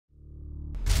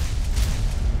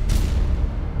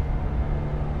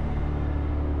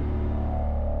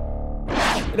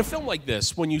In a film like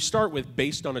this, when you start with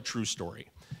based on a true story,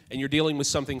 and you're dealing with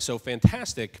something so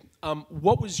fantastic,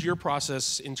 what was your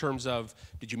process in terms of,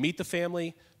 did you meet the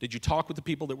family? Did you talk with the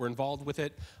people that were involved with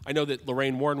it? I know that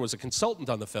Lorraine Warren was a consultant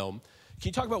on the film. Can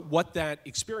you talk about what that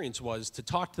experience was to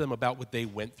talk to them about what they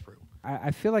went through?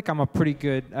 I feel like I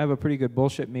have a pretty good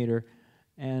bullshit meter,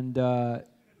 and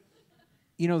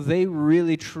you know, they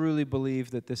really truly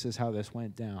believe that this is how this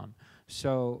went down.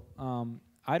 So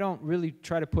I don't really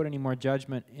try to put any more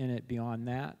judgment in it beyond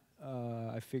that.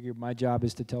 I figure my job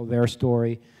is to tell their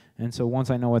story, and so once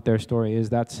I know what their story is,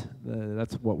 that's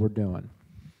what we're doing.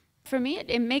 For me,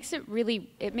 it makes it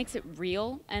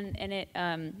real, and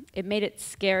it made it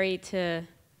scary to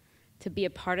be a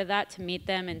part of that, to meet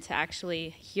them, and to actually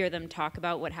hear them talk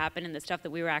about what happened and the stuff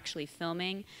that we were actually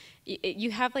filming.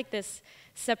 You have like this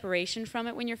separation from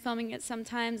it when you're filming it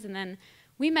sometimes, and then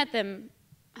we met them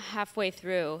halfway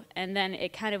through, and then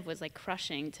it kind of was like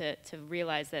crushing to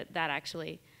realize that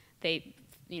actually they,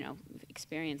 you know,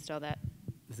 experienced all that.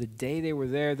 The day they were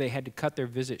there, they had to cut their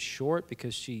visit short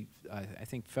because she, I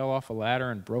think, fell off a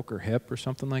ladder and broke her hip or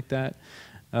something like that.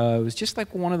 It was just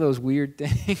like one of those weird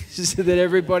things that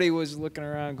everybody was looking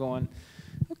around going,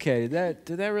 okay, did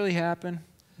that really happen?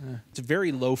 It's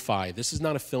very lo-fi. This is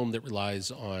not a film that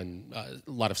relies on a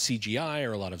lot of CGI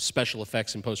or a lot of special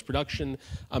effects in post-production.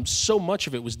 So much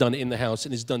of it was done in the house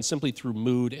and is done simply through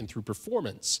mood and through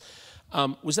performance.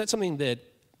 Was that something that,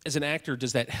 as an actor,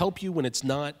 does that help you when it's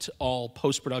not all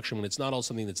post-production, when it's not all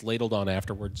something that's ladled on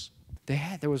afterwards?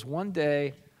 There was one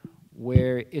day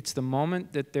where it's the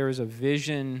moment that there is a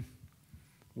vision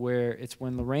where it's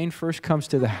when Lorraine first comes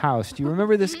to the house. Do you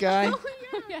remember this guy? Oh,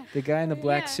 yeah. The guy in the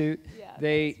black suit?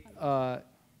 Yeah.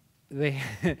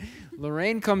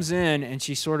 Lorraine comes in and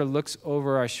she sort of looks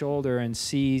over our shoulder and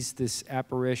sees this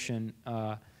apparition,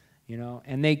 you know,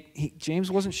 and James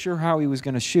wasn't sure how he was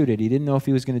going to shoot it. He didn't know if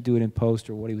he was going to do it in post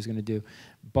or what he was going to do.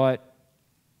 But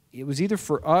it was either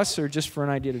for us or just for an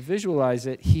idea to visualize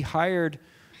it. He hired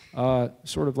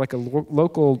sort of like a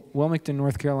local Wilmington,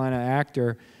 North Carolina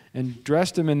actor and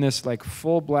dressed him in this like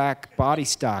full black body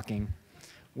stocking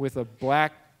with a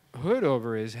black hood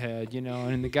over his head, you know,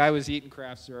 and the guy was eating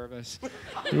craft service,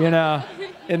 you know,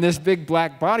 in this big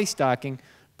black body stocking.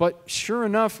 But sure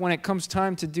enough, when it comes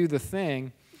time to do the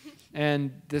thing,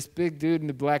 and this big dude in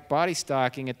the black body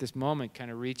stocking at this moment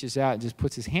kind of reaches out and just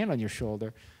puts his hand on your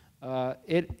shoulder,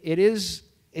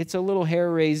 it's a little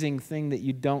hair-raising thing that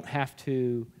you don't have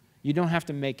to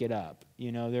make it up.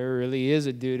 You know, there really is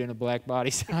a dude in a black body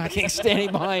stocking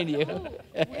standing behind you.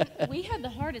 We had the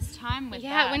hardest time with that.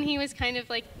 Yeah, when he was kind of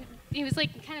like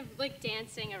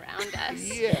dancing around us.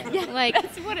 Yeah, like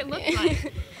that's what it looked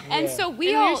like. And so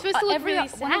we were supposed to look really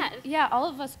sad. All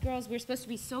of us girls, we were supposed to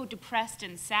be so depressed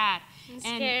and sad and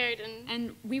scared,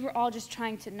 and we were all just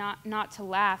trying to not to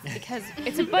laugh because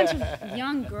it's a bunch of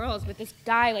young girls with this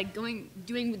guy like doing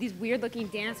these weird looking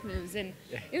dance moves, and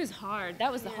it was hard.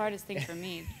 That was the hardest thing for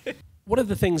me. One of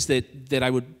the things that I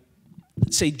would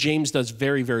say James does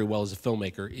very, very well as a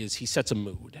filmmaker is he sets a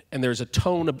mood. And there's a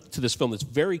tone to this film that's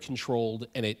very controlled,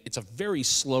 and it's a very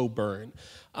slow burn.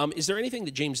 Is there anything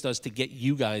that James does to get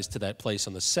you guys to that place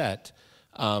on the set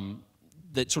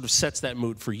that sort of sets that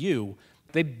mood for you?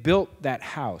 They built that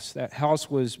house. That house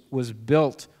was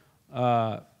built,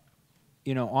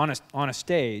 you know, on a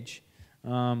stage.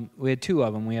 We had two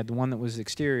of them. We had the one that was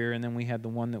exterior, and then we had the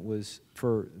one that was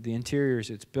for the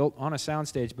interiors. It's built on a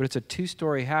soundstage, but it's a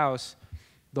two-story house,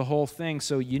 the whole thing.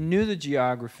 So you knew the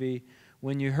geography.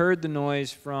 When you heard the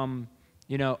noise from,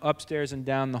 you know, upstairs and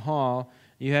down the hall,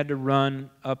 you had to run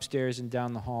upstairs and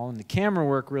down the hall, and the camera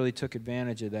work really took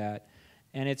advantage of that.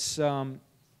 And it's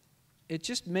it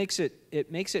just makes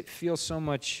it feel so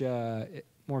much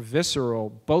more visceral,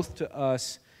 both to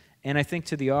us and I think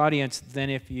to the audience,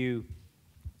 than if you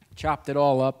chopped it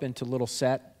all up into little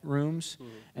set rooms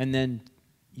and then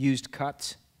used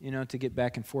cuts, you know, to get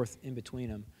back and forth in between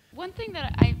them. One thing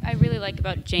that I really like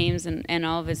about James and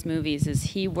all of his movies is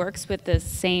he works with the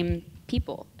same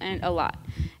people and a lot.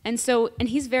 And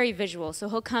he's very visual, so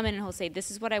he'll come in and he'll say, this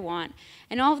is what I want.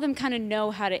 And all of them kind of know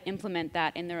how to implement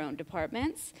that in their own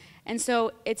departments. And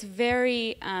so it's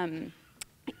very,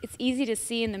 it's easy to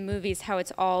see in the movies how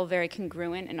it's all very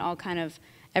congruent and all kind of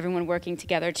everyone working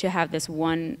together to have this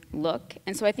one look.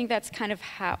 And so I think that's kind of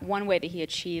one way that he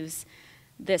achieves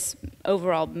this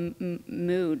overall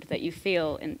mood that you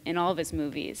feel in all of his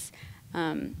movies,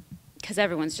 because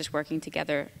everyone's just working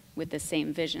together with the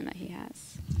same vision that he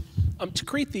has. To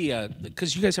create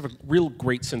because you guys have a real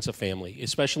great sense of family,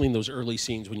 especially in those early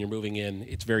scenes when you're moving in.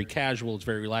 It's very casual, it's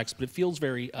very relaxed, but it feels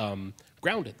very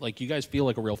grounded. Like you guys feel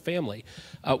like a real family.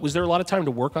 Was there a lot of time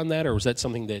to work on that, or was that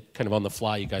something that kind of on the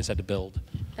fly you guys had to build?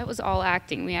 That was all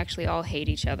acting. We actually all hate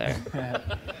each other.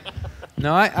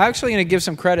 No, I'm actually going to give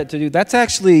some credit to that's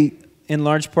actually in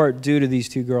large part due to these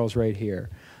two girls right here.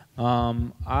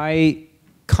 I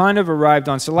kind of arrived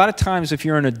on, so a lot of times if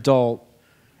you're an adult,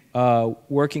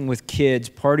 working with kids,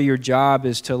 part of your job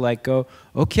is to like go,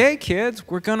 okay, kids,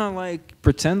 we're gonna like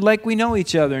pretend like we know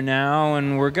each other now,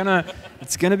 and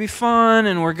it's gonna be fun,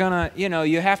 and we're gonna,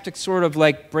 you have to sort of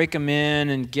like break them in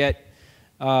and get,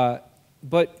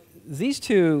 but these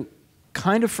two,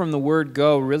 kind of from the word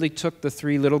go, really took the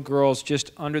three little girls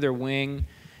just under their wing,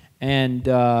 and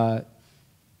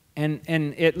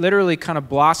it literally kind of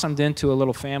blossomed into a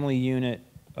little family unit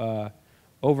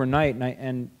overnight,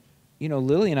 and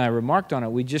Lily and I remarked on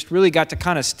it. We just really got to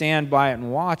kind of stand by it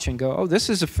and watch and go, oh,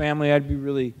 this is a family I'd be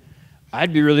really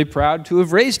proud to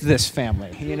have raised this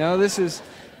family. This is,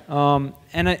 and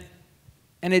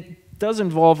it does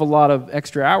involve a lot of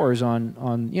extra hours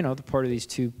on the part of these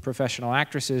two professional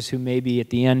actresses who maybe at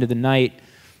the end of the night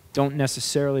don't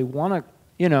necessarily want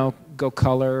to, go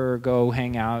color or go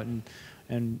hang out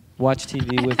and watch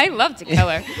TV with. I love to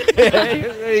color.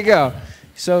 There you go.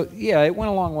 So yeah, it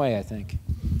went a long way, I think.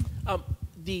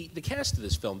 The cast of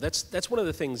this film, that's one of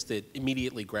the things that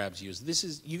immediately grabs you.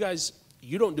 Is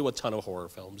you don't do a ton of horror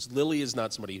films. Lily is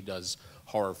not somebody who does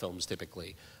horror films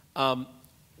typically.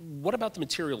 What about the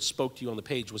material spoke to you on the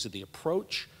page? Was it the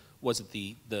approach? Was it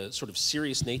the sort of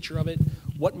serious nature of it?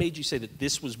 What made you say that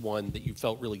this was one that you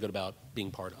felt really good about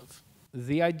being part of?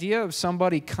 The idea of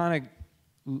somebody kind of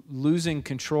losing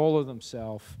control of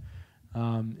themselves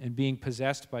and being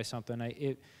possessed by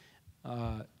something,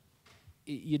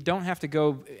 you don't have to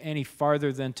go any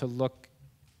farther than to look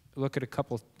at a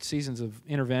couple seasons of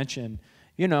Intervention,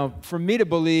 for me to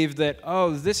believe that,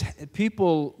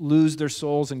 people lose their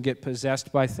souls and get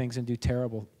possessed by things and do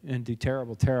terrible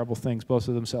things, both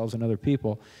to themselves and other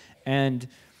people. And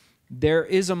there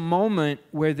is a moment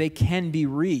where they can be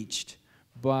reached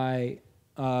by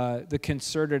the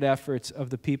concerted efforts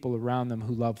of the people around them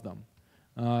who love them,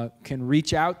 can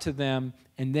reach out to them,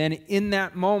 and then in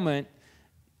that moment,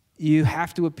 you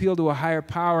have to appeal to a higher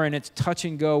power, and it's touch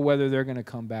and go whether they're going to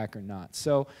come back or not.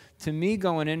 So to me,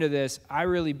 going into this, I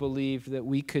really believed that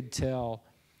we could tell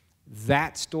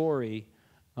that story,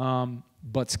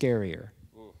 but scarier.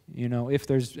 If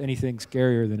there's anything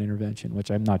scarier than Intervention,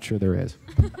 which I'm not sure there is.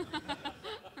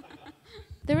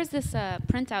 There was this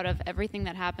printout of everything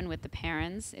that happened with the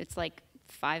parents. It's like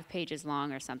 5 pages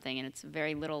long or something, and it's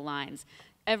very little lines.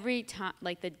 Every time,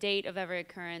 like the date of every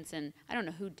occurrence, and I don't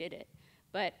know who did it,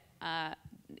 but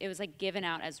it was like given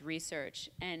out as research,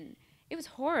 and it was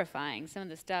horrifying. Some of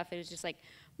the stuff, it was just like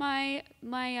my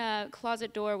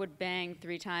closet door would bang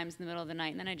 3 times in the middle of the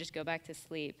night, and then I'd just go back to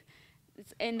sleep.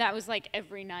 And that was like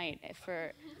every night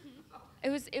for. I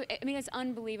mean, it's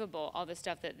unbelievable all the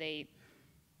stuff that they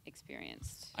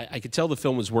experienced. I could tell the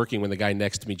film was working when the guy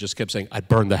next to me just kept saying, "I'd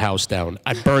burn the house down.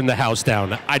 I'd burn the house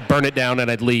down. I'd burn it down, and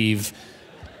I'd leave."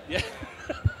 Yeah.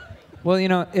 Well,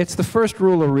 it's the first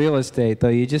rule of real estate, though.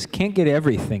 You just can't get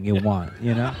everything you want,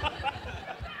 We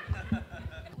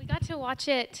got to watch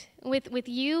it with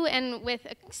you and with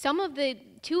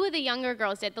two of the younger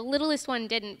girls did. The littlest one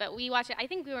didn't, but we watched it. I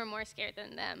think we were more scared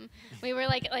than them. We were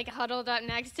like huddled up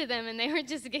next to them, and they were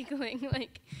just giggling.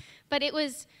 But it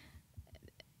was.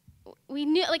 I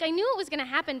knew it was going to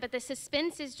happen, but the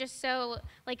suspense is just so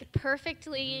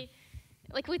perfectly.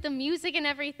 With the music and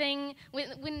everything,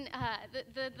 when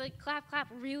the clap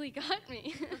really got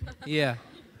me. Yeah,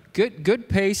 good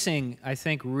pacing, I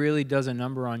think, really does a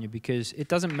number on you, because it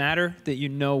doesn't matter that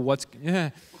what's.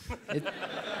 I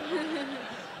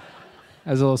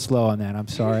was a little slow on that. I'm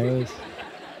sorry.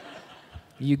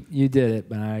 You did it,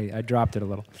 but I dropped it a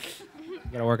little.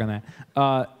 Got to work on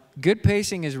that. Good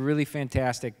pacing is really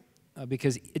fantastic.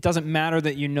 Because it doesn't matter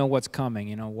that what's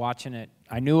coming. Watching it,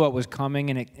 I knew what was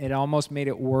coming, and it almost made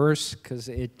it worse because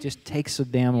it just takes so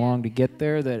damn long to get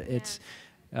there that it's,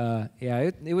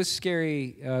 it was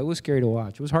scary. It was scary to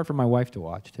watch. It was hard for my wife to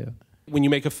watch too. When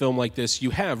you make a film like this, you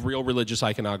have real religious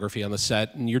iconography on the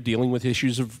set, and you're dealing with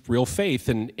issues of real faith.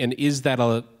 And is that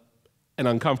an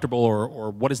uncomfortable,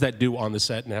 or what does that do on the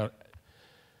set, and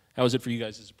how is it for you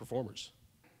guys as performers?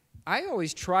 I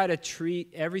always try to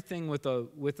treat everything with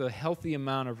a healthy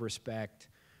amount of respect,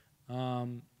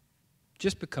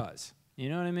 just because. You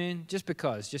know what I mean? Just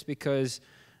because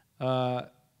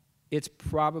it's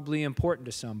probably important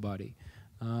to somebody.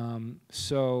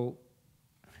 So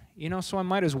I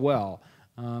might as well.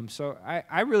 So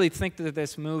I really think that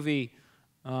this movie,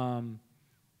 in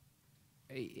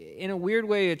a weird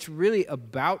way, it's really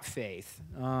about faith.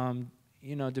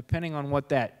 You know, depending on what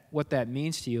that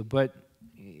means to you. But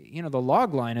you know, the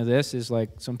log line of this is like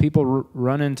some people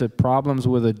run into problems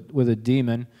with a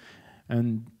demon,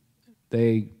 and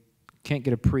they can't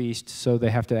get a priest, so they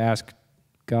have to ask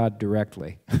God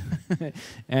directly,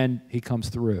 and he comes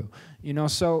through. You know,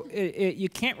 so you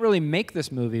can't really make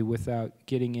this movie without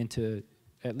getting into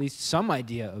at least some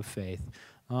idea of faith.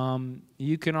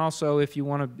 You can also, if you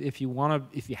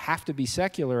have to be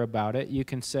secular about it, you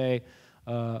can say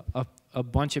a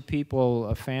bunch of people,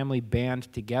 a family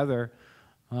band together,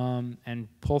 and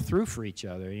pull through for each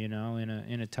other. You know,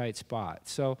 in a tight spot.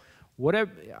 So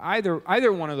whatever,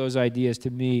 either one of those ideas to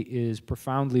me is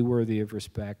profoundly worthy of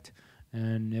respect,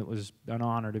 and it was an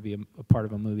honor to be a part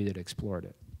of a movie that explored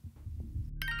it.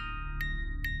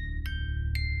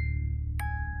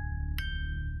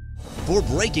 For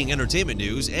breaking entertainment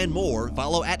news and more,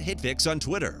 follow @HitFix on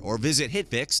Twitter or visit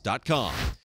hitfix.com.